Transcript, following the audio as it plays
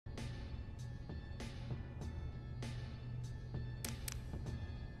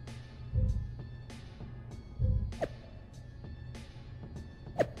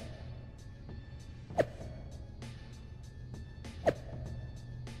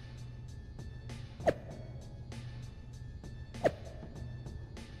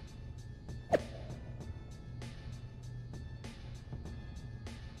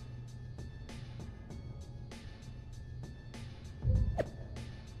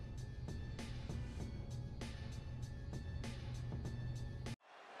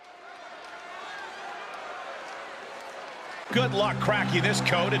Good luck cracking this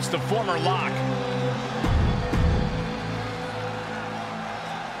code. It's the former Lock.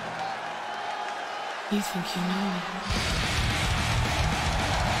 You think you know me?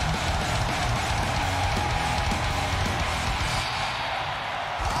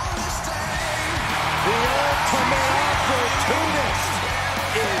 The ultimate opportunist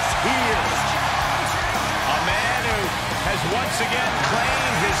is here. A man who has once again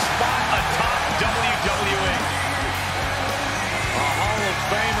claimed his spot atop WWE. A Hall of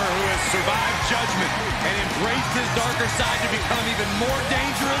Famer who has survived judgment and embraced his darker side to become even more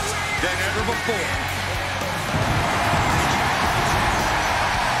dangerous than ever before.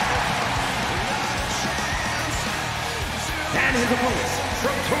 And his opponent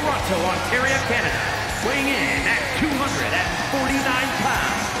from Toronto, Ontario, Canada, weighing in at 249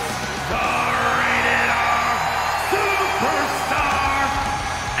 pounds, the Rated R Superstar,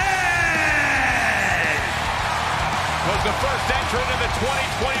 Edge! Was the first entrant in the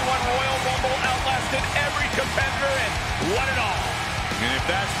 2021 Royal Rumble, outlasted every competitor and won it all. And if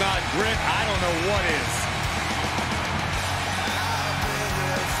that's not grit, I don't know what is.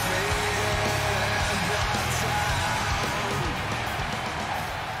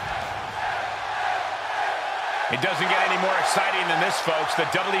 It doesn't get any more exciting than this, folks. The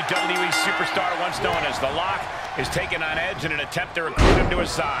WWE Superstar, once known as The Lock, is taking on Edge in an attempt to recruit him to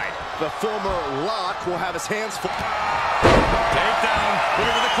his side. The former Lock will have his hands full. Takedown,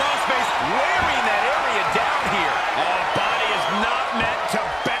 looking for the crossface, Wearing that area down here. Oh, body is not meant to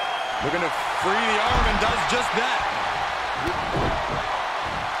bend. looking to free the arm and does just that.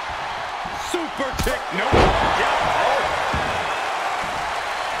 Super kick, nope. Yeah. Oh.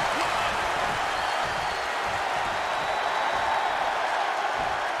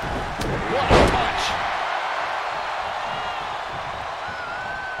 What a punch.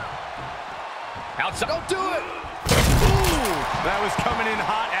 Outside. Don't do it. Ooh, that was coming in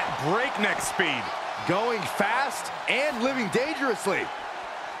hot at breakneck speed. Going fast and living dangerously.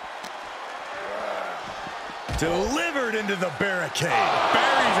 Delivered into the barricade.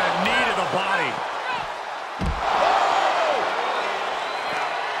 Buries a knee to the body.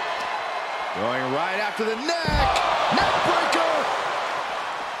 Going right after the neck. Neck breaker.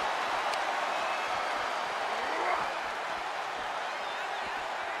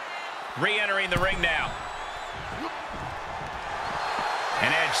 Re-entering the ring now. And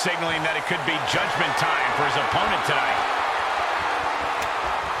Edge signaling that it could be judgment time for his opponent tonight.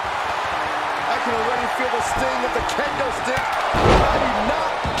 I can already feel the sting of the kendo stick. I do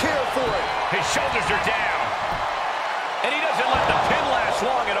not care for it. His shoulders are down. And he doesn't let the pin last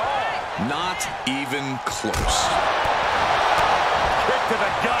long at all. Not even close. Kick to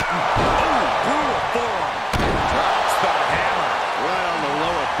the gut. Ooh, brutal forearm. Drops the hammer. Right on the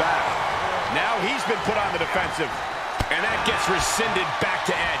lower back. Now he's been put on the defensive. And that gets rescinded back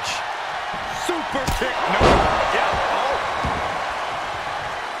to Edge. Super kick. No. Yeah. Oh.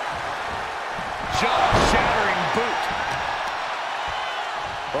 Jaw-shattering boot.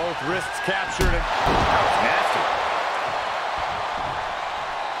 Both wrists captured. And that was nasty.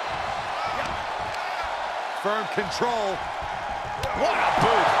 Firm control. What a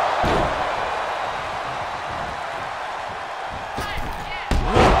boot.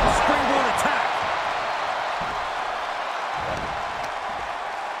 Springboard attack.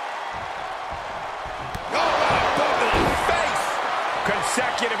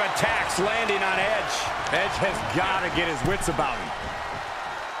 Consecutive attacks landing on Edge. Edge has got to get his wits about him.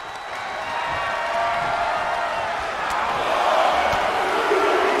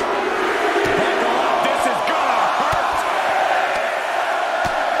 Buckle up, this is gonna hurt.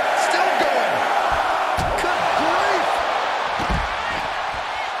 Still going. Good grief.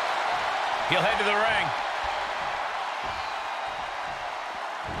 He'll head to the ring.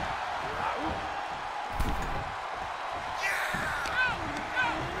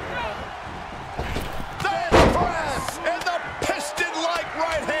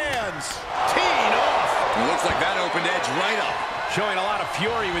 Looks like that opened Edge right up. Showing a lot of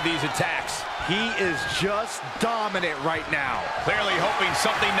fury with these attacks. He is just dominant right now. Clearly hoping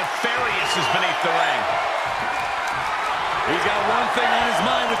something nefarious is beneath the ring. He's got one thing on his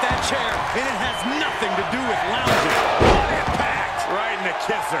mind with that chair, and it has nothing to do with lounging. What impact! Right in the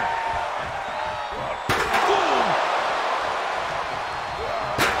kisser. Boom!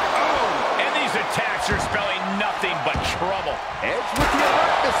 Oh, and these attacks are spelling nothing but trouble. Edge with the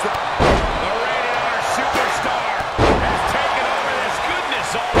alertness. The Rated R Superstar has taken over this goodness.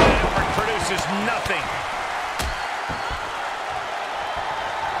 All that effort produces nothing.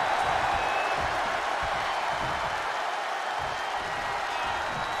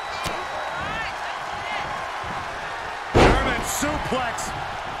 German suplex,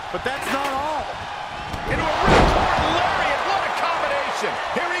 but that's not all. Into a ripcord lariat. What a combination.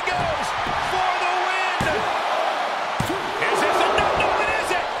 Here he goes for the win. Is this a no, it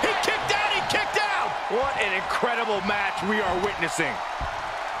isn't. He kicked out. He kicked out. What an incredible match we are witnessing.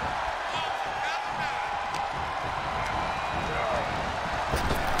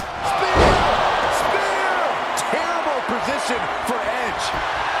 Position for Edge.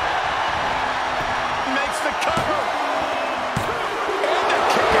 Makes the cover. And the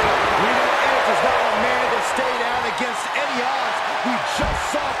kick out. We know Edge is not a man to stay down against any odds. We just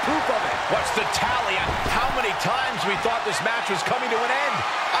saw proof of it. What's the tally on how many times we thought this match was coming to an end?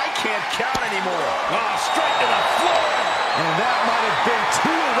 I can't count anymore. Oh, straight to the floor. And that might have been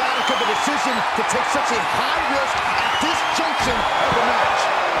too erratic of a decision to take such a high risk at this junction of the match.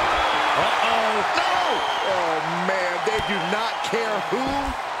 Uh-oh. No! Oh, man, they do not care who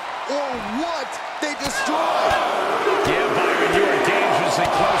or what they destroy. Yeah, Byron, you are dangerously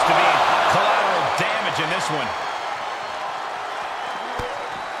close to being collateral damage in this one.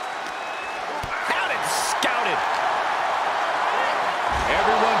 Had it scouted.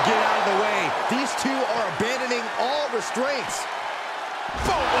 Everyone get out of the way. These two are abandoning all restraints.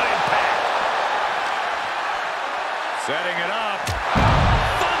 Boom, what impact. Setting it up.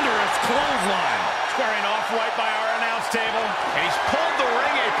 Thunderous clothesline. Squaring off right by our announce table. And he's pulled the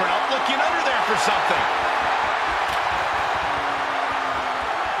ring apron up, looking under there for something.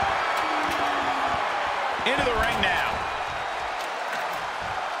 Into the ring now.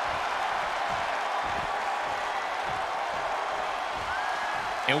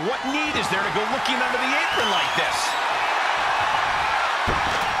 And what need is there to go looking under the apron like this?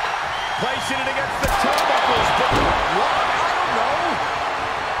 Placing it against the turnbuckles, but what? I don't know.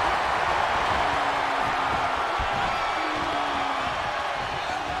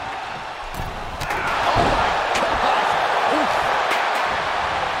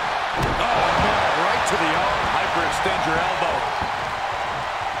 Hyperextend your elbow.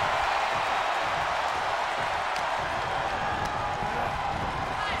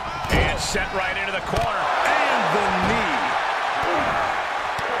 And sent right into the corner. And the knee.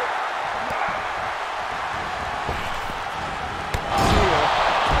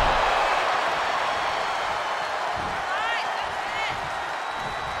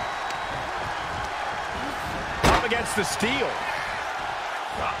 Up against the steel.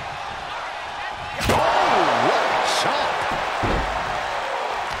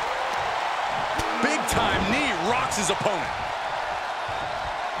 Big-time knee rocks his opponent.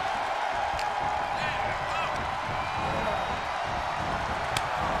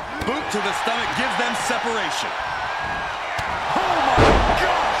 Boot to the stomach gives them separation. Oh my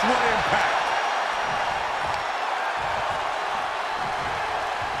gosh, what impact!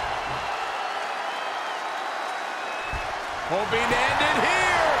 Hoping to end it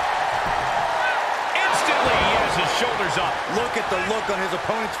here. Instantly, he has his shoulders up. Look at the look on his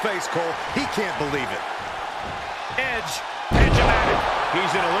opponent's face, Cole. He can't believe it. Edge him at it.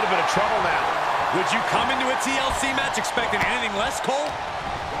 He's in a little bit of trouble now. Would you come into a TLC match expecting anything less, Cole?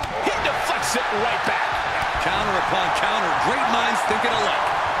 He deflects it right back. Counter upon counter. Great minds thinking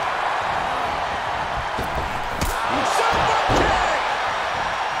alike. Super kick!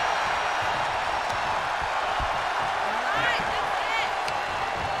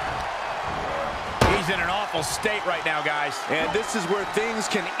 He's in an awful state right now, guys. And this is where things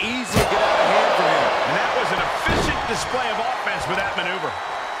can easily get out of hand for him. And that was an efficient display of offense with that maneuver.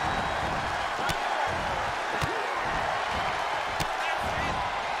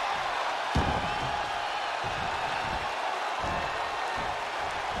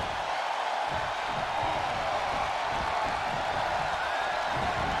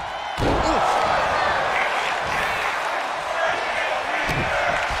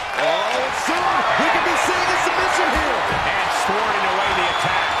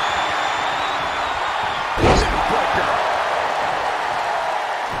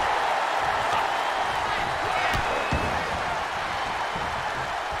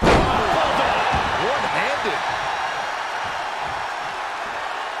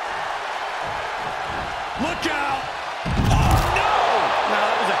 Look out! Oh, no! Now,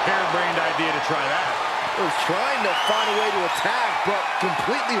 that was a harebrained idea to try that. Was trying to find a way to attack, but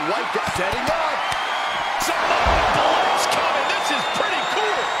completely wiped it. Setting up. Samoan Blitz coming. This is pretty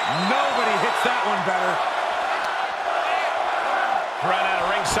cool. Nobody hits that one better. Run out of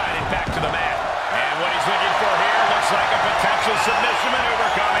ringside and back to the mat. And what he's looking for here looks like a potential submission maneuver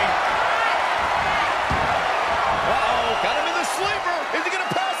coming. Uh-oh, got him in the sleeper. Is he going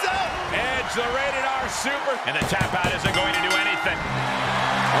to pass out? Edge, the rated R super. And the tap out isn't going to do anything.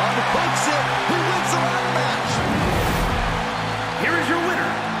 On the hooks it, he wins the ladder match. here is your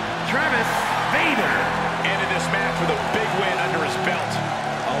winner, Travis Vader. Ended this match with a big win under his belt.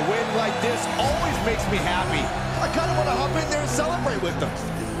 A win like this always makes me happy. I kind of want to hop in there and celebrate with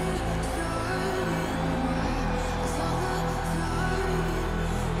them.